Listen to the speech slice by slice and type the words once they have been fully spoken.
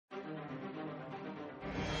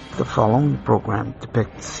The following program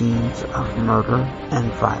depicts scenes of murder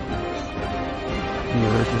and violence.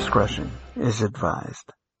 Viewer discretion is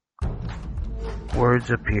advised.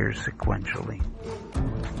 Words appear sequentially.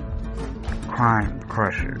 Crime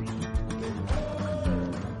Crushers.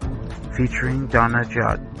 Featuring Donna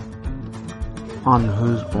Judd. On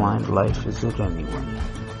Whose Blind Life Is It Anyway?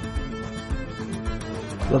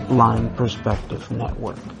 The Blind Perspective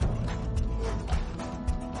Network.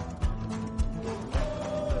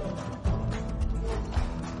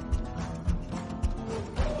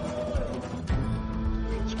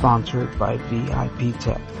 Sponsored by VIP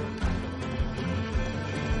Tech.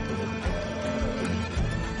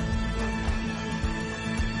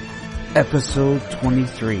 Episode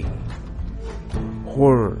 23.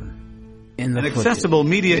 Horror in the An Footage. Accessible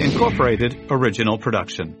Media Incorporated original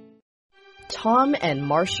production. Tom and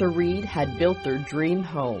Marcia Reed had built their dream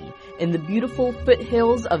home in the beautiful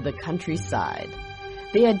foothills of the countryside.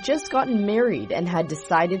 They had just gotten married and had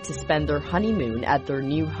decided to spend their honeymoon at their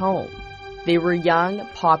new home. They were young,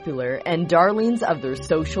 popular, and darlings of their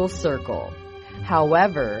social circle.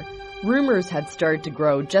 However, rumors had started to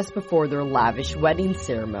grow just before their lavish wedding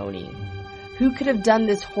ceremony. Who could have done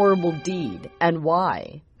this horrible deed, and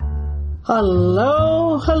why?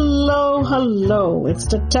 Hello, hello, hello. It's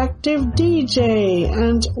Detective DJ,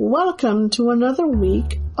 and welcome to another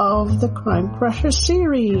week of the Crime Crusher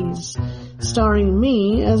series, starring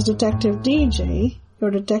me as Detective DJ, your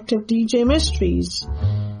Detective DJ Mysteries.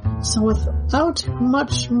 So without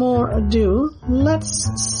much more ado,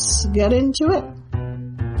 let's get into it.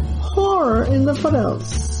 Horror in the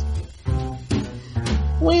foothills.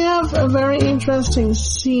 We have a very interesting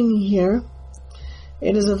scene here.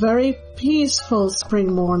 It is a very peaceful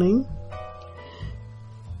spring morning,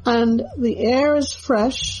 and the air is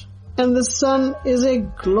fresh, and the sun is a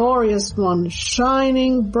glorious one,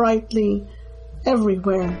 shining brightly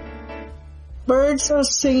everywhere. Birds are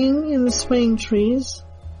singing in the swaying trees,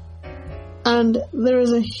 and there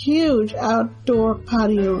is a huge outdoor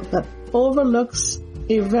patio that overlooks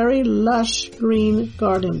a very lush green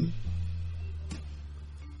garden.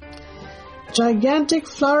 Gigantic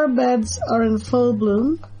flower beds are in full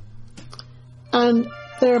bloom, and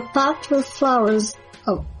they're packed with flowers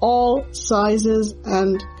of all sizes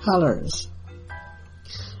and colors.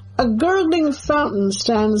 A gurgling fountain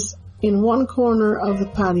stands in one corner of the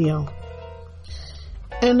patio,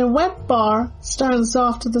 and a wet bar stands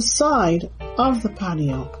off to the side of the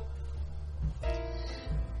patio.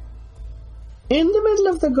 In the middle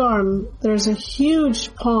of the garden, there's a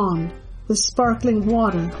huge pond with sparkling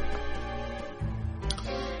water,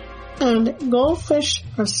 and goldfish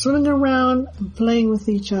are swimming around and playing with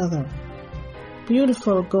each other.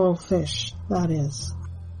 Beautiful goldfish, that is.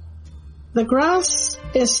 The grass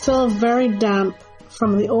is still very damp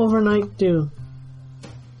from the overnight dew.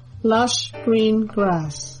 Lush green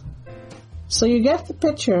grass. So you get the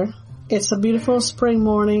picture. It's a beautiful spring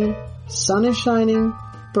morning, sun is shining,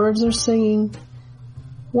 birds are singing,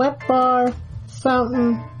 wet bar,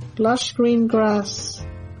 fountain, lush green grass.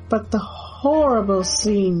 But the horrible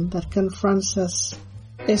scene that confronts us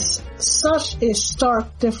is such a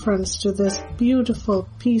stark difference to this beautiful,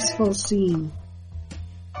 peaceful scene.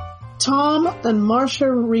 Tom and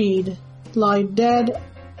Marcia Reed lie dead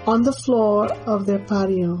on the floor of their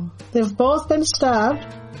patio. They've both been stabbed,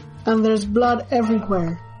 and there's blood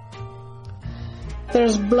everywhere.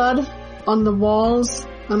 There's blood on the walls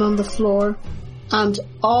and on the floor, and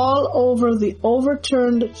all over the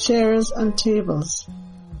overturned chairs and tables.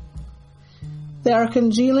 There are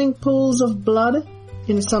congealing pools of blood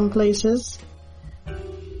in some places,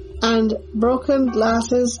 and broken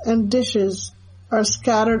glasses and dishes are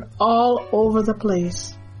scattered all over the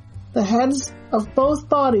place. The heads of both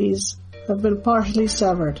bodies have been partially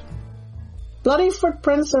severed. Bloody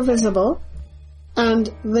footprints are visible, and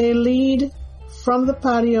they lead from the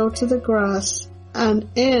patio to the grass and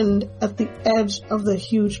end at the edge of the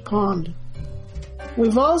huge pond.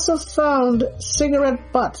 We've also found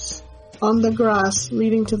cigarette butts on the grass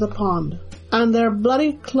leading to the pond, and there are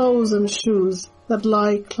bloody clothes and shoes that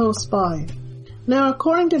lie close by. Now,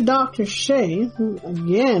 according to Dr. Shea, who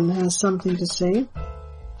again has something to say,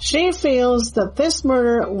 she feels that this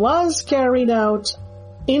murder was carried out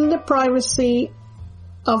in the privacy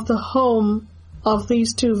of the home of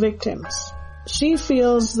these two victims. She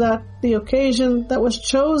feels that the occasion that was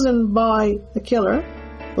chosen by the killer,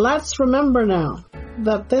 let's remember now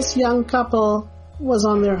that this young couple was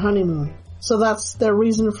on their honeymoon. So that's their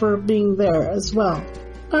reason for being there as well.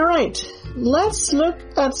 Alright, let's look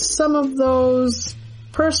at some of those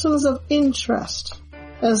persons of interest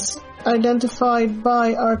as identified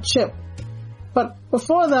by our chip. But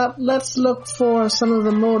before that, let's look for some of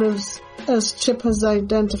the motives as Chip has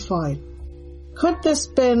identified. Could this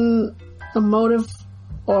been a motive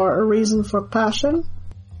or a reason for passion?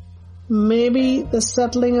 Maybe the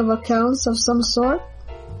settling of accounts of some sort?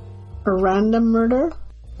 A random murder?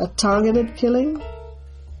 A targeted killing?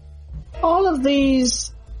 All of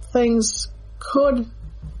these things could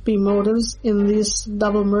be motives in this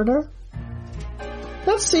double murder.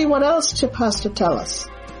 Let's see what else Chip has to tell us.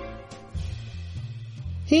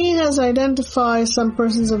 He has identified some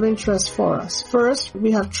persons of interest for us. First,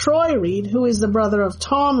 we have Troy Reed, who is the brother of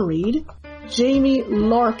Tom Reed, Jamie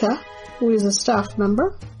Lorca, who is a staff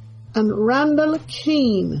member, and Randall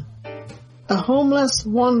Keane, a homeless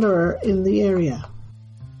wanderer in the area.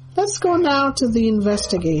 Let's go now to the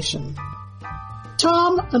investigation.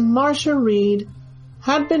 Tom and Marcia Reed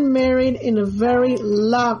had been married in a very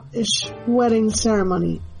lavish wedding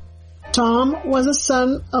ceremony. Tom was a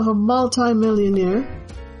son of a multi-millionaire,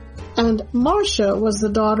 and Marcia was the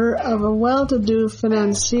daughter of a well-to-do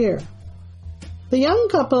financier. The young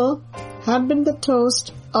couple had been the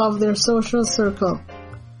toast of their social circle.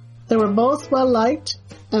 They were both well-liked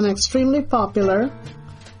and extremely popular,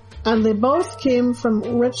 and they both came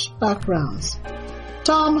from rich backgrounds.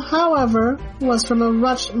 Tom, however, was from a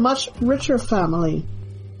much richer family.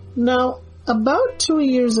 Now, about 2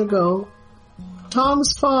 years ago,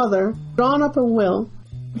 Tom's father drawn up a will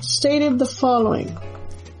which stated the following.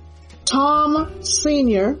 Tom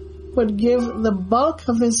Sr. would give the bulk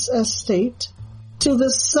of his estate to the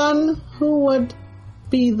son who would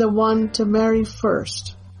be the one to marry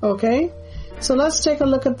first. Okay? So let's take a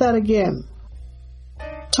look at that again.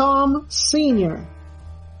 Tom Sr.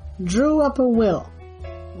 drew up a will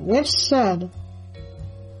which said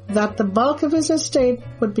that the bulk of his estate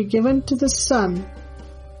would be given to the son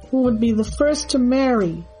who would be the first to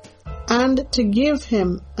marry and to give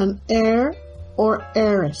him an heir or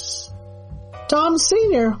heiress. Tom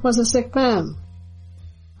Sr. was a sick man,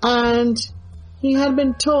 and he had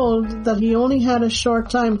been told that he only had a short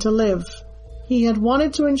time to live. He had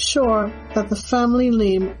wanted to ensure that the family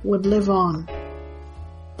name would live on.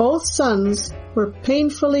 Both sons were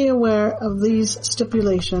painfully aware of these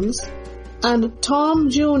stipulations, and Tom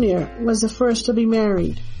Jr. was the first to be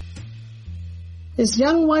married. His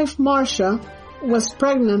young wife Marcia was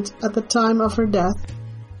pregnant at the time of her death,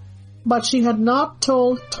 but she had not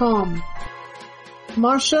told Tom.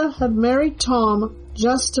 Marcia had married Tom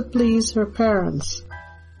just to please her parents,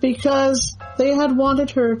 because they had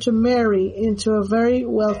wanted her to marry into a very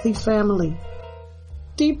wealthy family.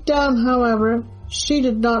 Deep down, however, she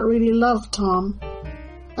did not really love Tom,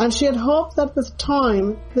 and she had hoped that with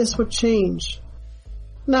time this would change.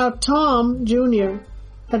 Now Tom Jr.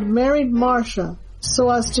 had married Marcia so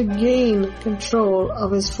as to gain control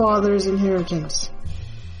of his father's inheritance,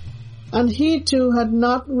 and he too had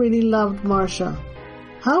not really loved Marcia.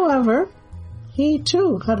 However, he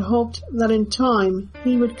too had hoped that in time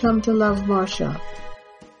he would come to love Marcia.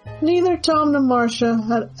 Neither Tom nor Marcia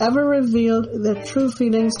had ever revealed their true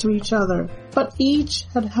feelings to each other, but each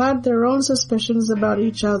had had their own suspicions about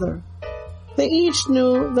each other. They each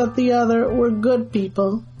knew that the other were good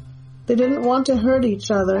people. They didn't want to hurt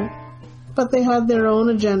each other, but they had their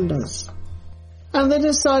own agendas. And they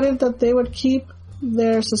decided that they would keep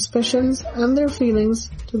their suspicions and their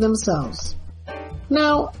feelings to themselves.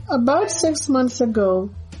 Now, about 6 months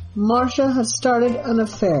ago, Marcia had started an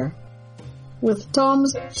affair with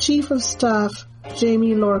Tom's chief of staff,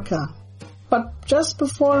 Jamie Lorca. But just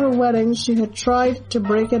before her wedding, she had tried to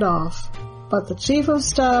break it off, but the chief of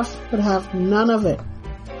staff would have none of it.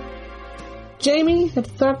 Jamie had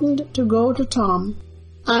threatened to go to Tom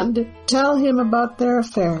and tell him about their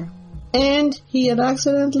affair, and he had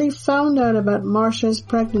accidentally found out about Marcia's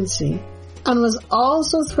pregnancy, and was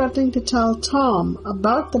also threatening to tell Tom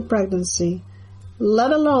about the pregnancy,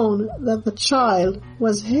 let alone that the child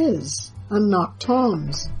was his and not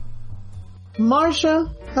Tom's.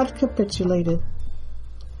 Marcia had capitulated.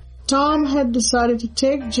 Tom had decided to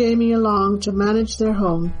take Jamie along to manage their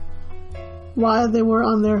home while they were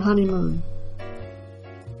on their honeymoon.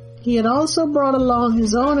 He had also brought along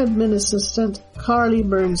his own admin assistant, Carly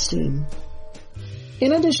Bernstein.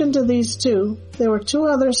 In addition to these two, there were 2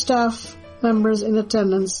 other staff members in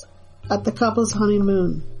attendance at the couple's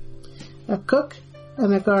honeymoon, a cook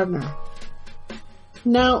and a gardener.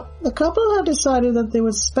 Now, the couple had decided that they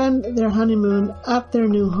would spend their honeymoon at their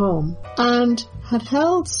new home and had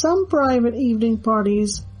held some private evening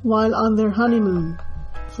parties while on their honeymoon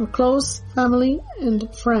for close family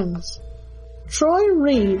and friends. Troy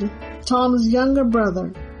Reed, Tom's younger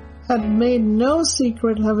brother, had made no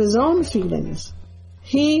secret of his own feelings,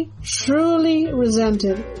 He truly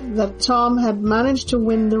resented that Tom had managed to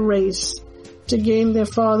win the race to gain their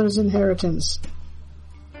father's inheritance.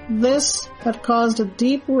 This had caused a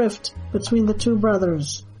deep rift between the two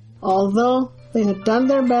brothers, although they had done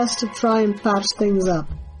their best to try and patch things up,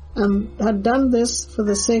 and had done this for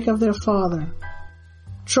the sake of their father.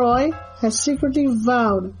 Troy had secretly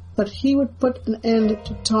vowed that he would put an end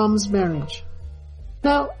to Tom's marriage.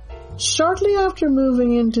 Now, shortly after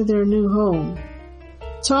moving into their new home,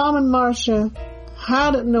 Tom and Marcia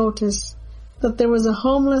had noticed that there was a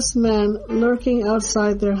homeless man lurking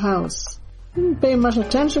outside their house. They didn't pay much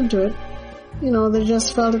attention to it. They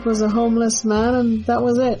just felt it was a homeless man and that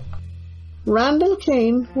was it. Randall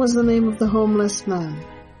Kane was the name of the homeless man,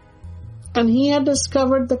 and he had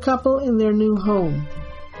discovered the couple in their new home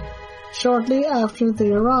shortly after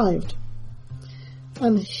they arrived.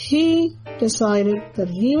 And he decided that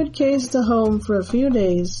he would case the home for a few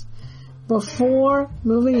days before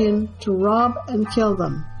moving in to rob and kill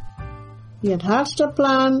them. He had hatched a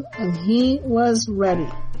plan and he was ready.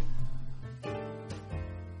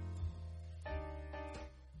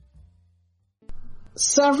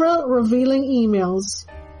 Several revealing emails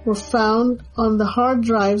were found on the hard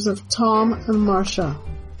drives of Tom and Marcia.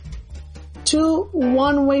 2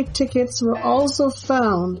 one-way tickets were also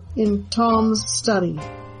found in Tom's study.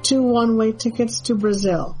 2 one-way tickets to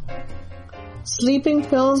Brazil. Sleeping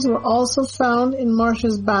pills were also found in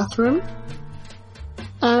Marcia's bathroom.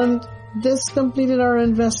 And this completed our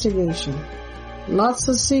investigation. Lots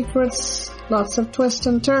of secrets, lots of twists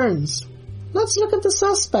and turns. Let's look at the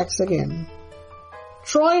suspects again.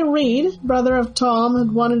 Troy Reed, brother of Tom,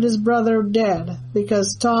 had wanted his brother dead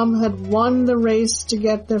because Tom had won the race to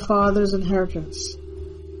get their father's inheritance.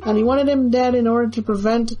 And he wanted him dead in order to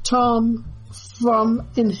prevent Tom from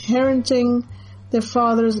inheriting their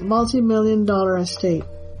father's multi-million-dollar estate.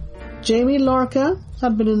 Jamie Lorca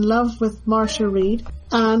had been in love with Marcia Reed,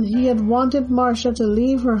 and he had wanted Marcia to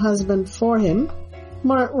leave her husband for him.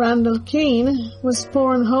 Randall Kane was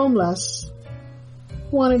poor and homeless,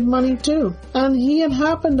 wanted money too, and he had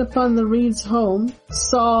happened upon the Reed's home,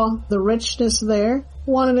 saw the richness there,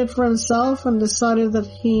 wanted it for himself, and decided that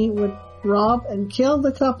he would rob and kill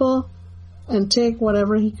the couple and take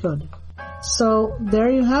whatever he could. So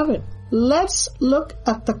there you have it. Let's look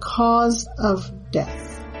at the cause of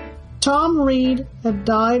death. Tom Reed had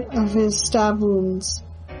died of his stab wounds,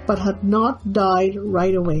 but had not died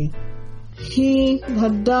right away. He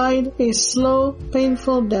had died a slow,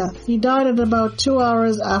 painful death. He died at about 2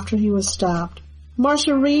 hours after he was stabbed.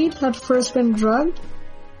 Marcia Reed had first been drugged,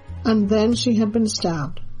 and then she had been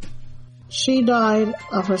stabbed. She died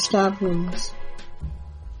of her stab wounds.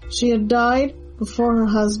 She had died before her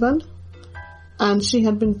husband, and she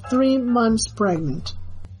had been 3 months pregnant.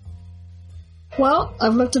 Well,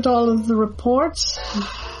 I've looked at all of the reports,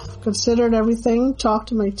 considered everything, talked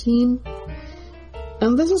to my team,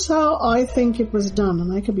 and this is how I think it was done,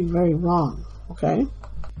 and I could be very wrong, okay?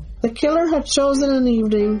 The killer had chosen an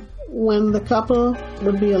evening when the couple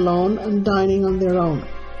would be alone and dining on their own.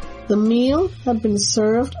 The meal had been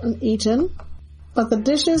served and eaten, but the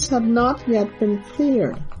dishes had not yet been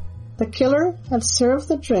cleared. The killer had served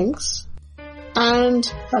the drinks and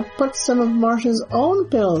had put some of Marcia's own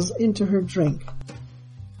pills into her drink.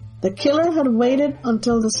 The killer had waited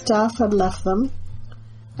until the staff had left them,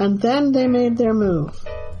 and then they made their move.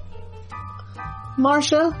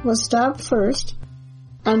 Marcia was stabbed first,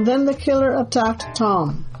 and then the killer attacked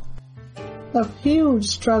Tom. A huge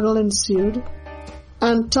struggle ensued,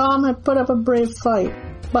 and Tom had put up a brave fight,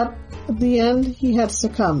 but at the end he had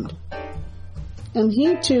succumbed, and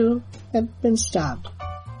he too had been stabbed.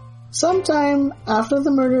 Sometime after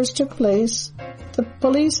the murders took place, the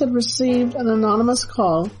police had received an anonymous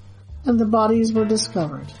call, and the bodies were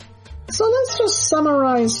discovered. So let's just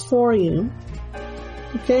summarize for you.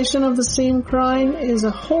 Location of the scene crime is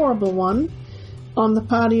a horrible one on the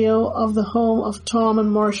patio of the home of Tom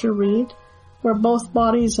and Marcia Reed, where both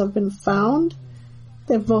bodies have been found.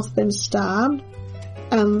 They've both been stabbed,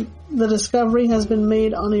 and the discovery has been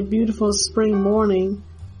made on a beautiful spring morning.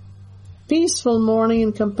 Peaceful morning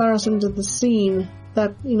in comparison to the scene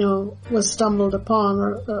that, was stumbled upon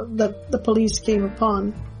or that the police came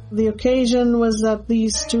upon. The occasion was that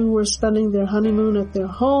these two were spending their honeymoon at their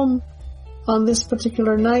home. On this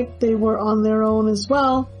particular night, they were on their own as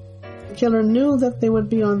well. The killer knew that they would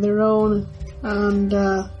be on their own, and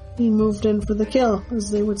he moved in for the kill, as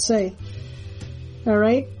they would say.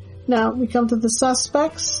 Alright, now we come to the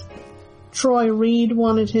suspects. Troy Reed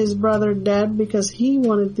wanted his brother dead because he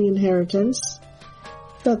wanted the inheritance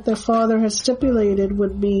that their father had stipulated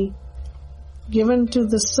would be given to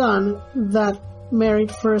the son that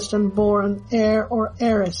married first and bore an heir or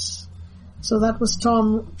heiress. So that was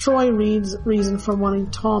Troy Reed's reason for wanting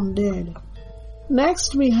Tom dead.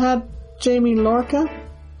 Next, we had Jamie Lorca.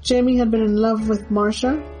 Jamie had been in love with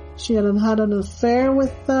Marcia. She had had an affair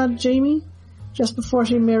with Jamie just before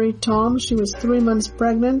she married Tom. She was 3 months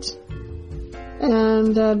pregnant,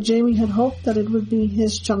 and Jamie had hoped that it would be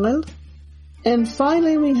his child. And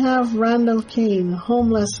finally, we have Randall Kane, a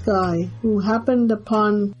homeless guy who happened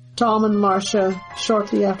upon Tom and Marcia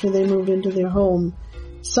shortly after they moved into their home,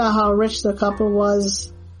 saw how rich the couple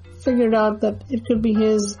was, figured out that it could be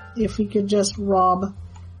his if he could just rob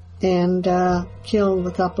and kill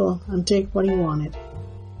the couple and take what he wanted.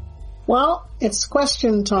 Well, it's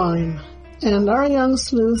question time, and our young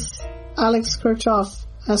sleuth, Alex Kirchhoff,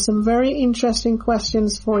 has some very interesting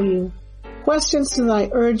questions for you. Questions that I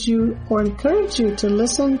urge you or encourage you to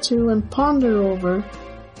listen to and ponder over,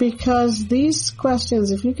 because these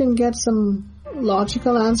questions, if you can get some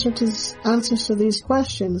logical answers to these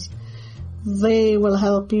questions, they will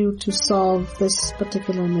help you to solve this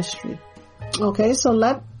particular mystery. Okay, so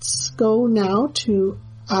let's go now to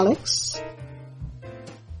Alex.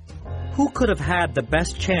 Who could have had the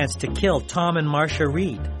best chance to kill Tom and Marcia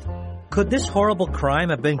Reed? Could this horrible crime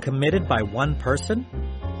have been committed by one person?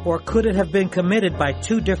 Or could it have been committed by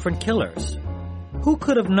 2 different killers? Who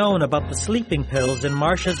could have known about the sleeping pills in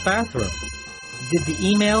Marcia's bathroom? Did the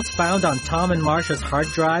emails found on Tom and Marcia's hard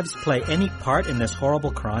drives play any part in this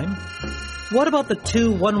horrible crime? What about the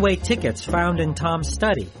 2 one-way tickets found in Tom's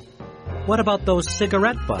study? What about those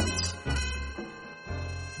cigarette butts?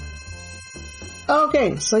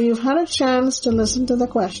 Okay, so you've had a chance to listen to the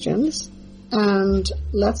questions, and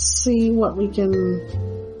let's see what we can,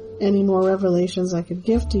 any more revelations I could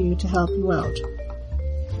give to you to help you out.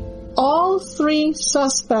 All 3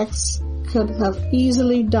 suspects could have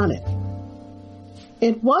easily done it.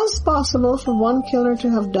 It was possible for one killer to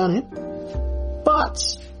have done it, but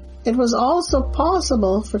it was also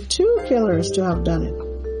possible for 2 killers to have done it.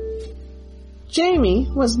 Jamie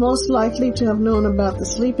was most likely to have known about the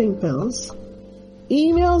sleeping pills.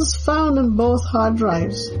 Emails found on both hard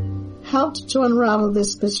drives helped to unravel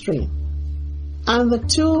this mystery, and the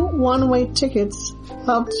 2 one-way tickets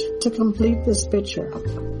helped to complete this picture.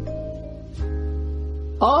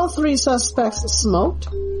 All 3 suspects smoked,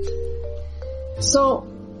 so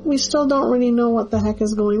we still don't really know what the heck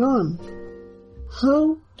is going on.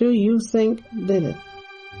 Who do you think did it?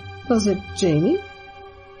 Was it Jamie?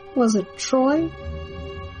 Was it Troy?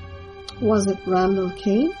 Was it Randall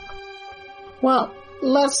Kane? Well,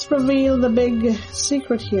 let's reveal the big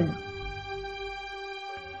secret here.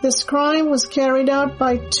 This crime was carried out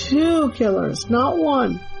by 2 killers, not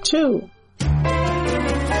 1, 2.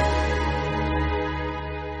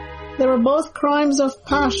 They were both crimes of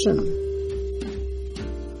passion.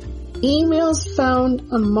 Emails found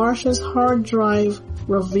on Marcia's hard drive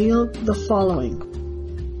revealed the following.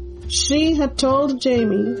 She had told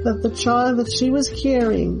Jamie that the child that she was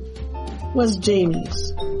carrying was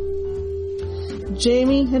Jamie's.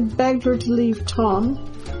 Jamie had begged her to leave Tom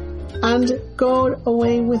and go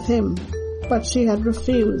away with him, but she had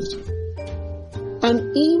refused.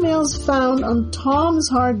 And emails found on Tom's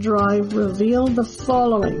hard drive revealed the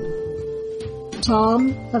following.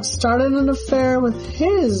 Tom had started an affair with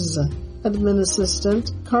his admin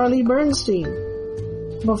assistant, Carly Bernstein,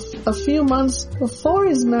 a few months before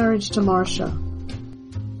his marriage to Marcia.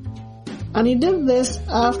 And he did this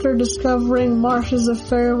after discovering Marcia's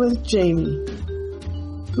affair with Jamie.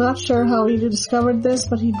 Not sure how he discovered this,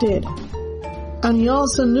 but he did. And he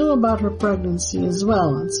also knew about her pregnancy as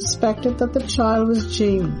well and suspected that the child was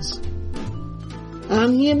Jamie's.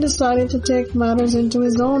 And he had decided to take matters into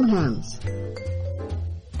his own hands.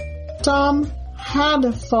 Tom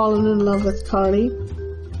had fallen in love with Carly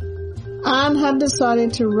and had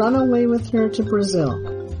decided to run away with her to Brazil.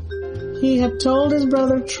 He had told his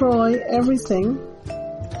brother Troy everything,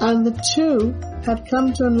 and the 2 had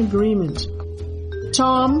come to an agreement.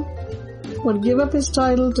 Tom would give up his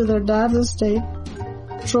title to their dad's estate,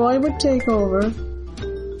 Troy would take over,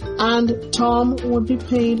 and Tom would be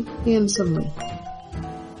paid handsomely.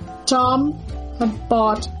 Tom had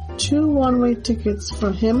bought 2 one-way tickets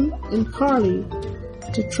for him and Carly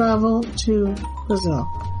to travel to Brazil.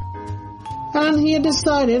 And he had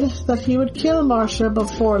decided that he would kill Marcia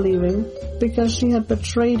before leaving because she had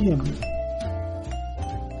betrayed him.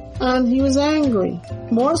 And he was angry,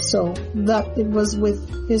 more so that it was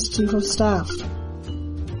with his chief of staff.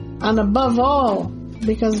 And above all,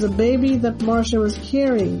 because the baby that Marcia was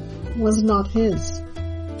carrying was not his.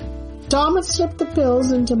 Tom had slipped the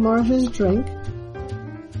pills into Marcia's drink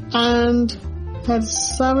and had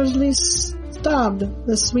savagely stabbed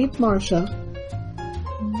the sweet Marcia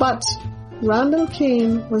But Randall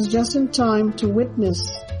Kane was just in time to witness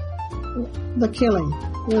the killing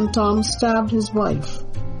when Tom stabbed his wife.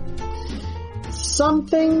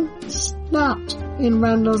 Something snapped in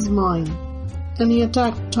Randall's mind, and he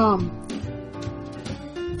attacked Tom.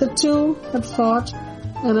 The two had fought,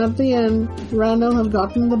 and at the end, Randall had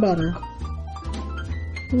gotten the better.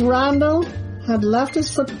 Randall had left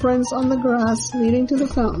his footprints on the grass leading to the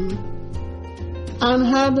fountain, and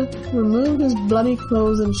had removed his bloody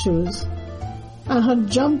clothes and shoes, and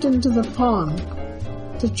had jumped into the pond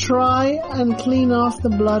to try and clean off the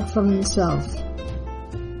blood from himself.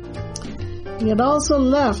 He had also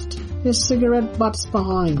left his cigarette butts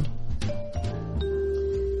behind.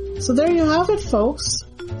 So there you have it, folks.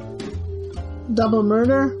 Double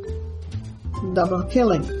murder, double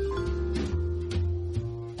killing.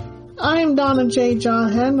 I'm Donna J.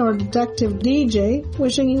 Jahan, or Detective DJ,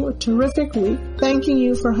 wishing you a terrific week, thanking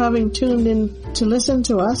you for having tuned in to listen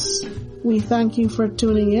to us. We thank you for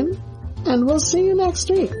tuning in, and we'll see you next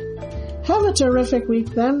week. Have a terrific week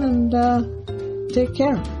then, and take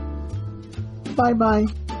care. Bye-bye.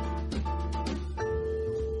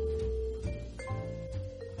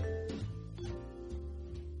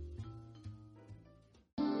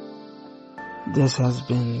 This has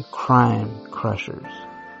been Crime Crushers.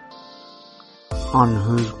 On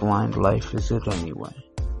Whose Blind Life Is It Anyway?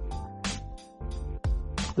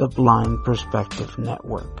 The Blind Perspective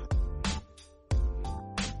Network.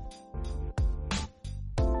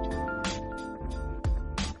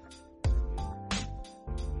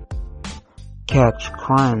 Catch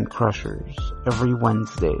Crime Crushers every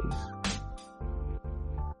Wednesdays.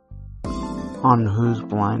 On Whose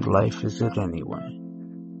Blind Life Is It Anyway?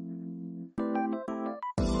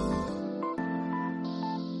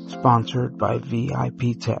 Sponsored by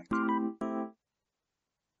VIP Tech.